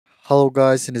Hello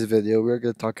guys, in this video we're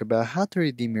going to talk about how to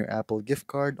redeem your Apple gift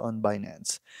card on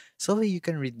Binance. So you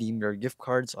can redeem your gift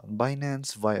cards on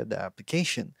Binance via the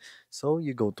application. So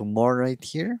you go to more right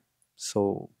here.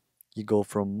 So you go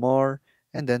from more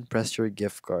and then press your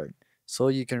gift card. So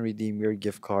you can redeem your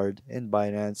gift card in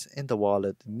Binance in the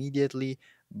wallet immediately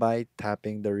by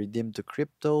tapping the redeem to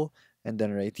crypto and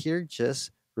then right here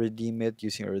just redeem it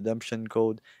using a redemption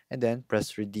code and then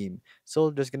press redeem. So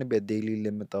there's going to be a daily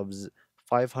limit of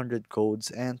 500 codes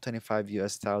and 25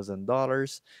 US thousand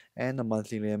dollars and a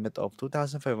monthly limit of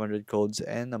 2,500 codes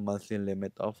and a monthly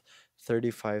limit of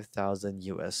 35,000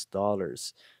 US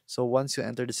dollars. So once you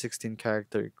enter the 16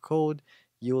 character code,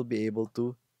 you will be able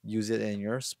to use it in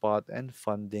your spot and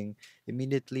funding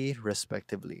immediately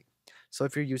respectively. So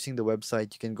if you're using the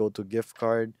website, you can go to gift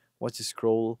card. Once you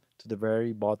scroll to the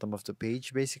very bottom of the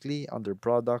page, basically under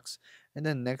products, and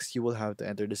then next you will have to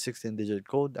enter the 16-digit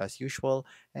code as usual,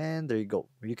 and there you go,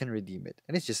 you can redeem it,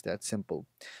 and it's just that simple.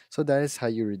 So that is how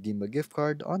you redeem a gift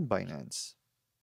card on Binance.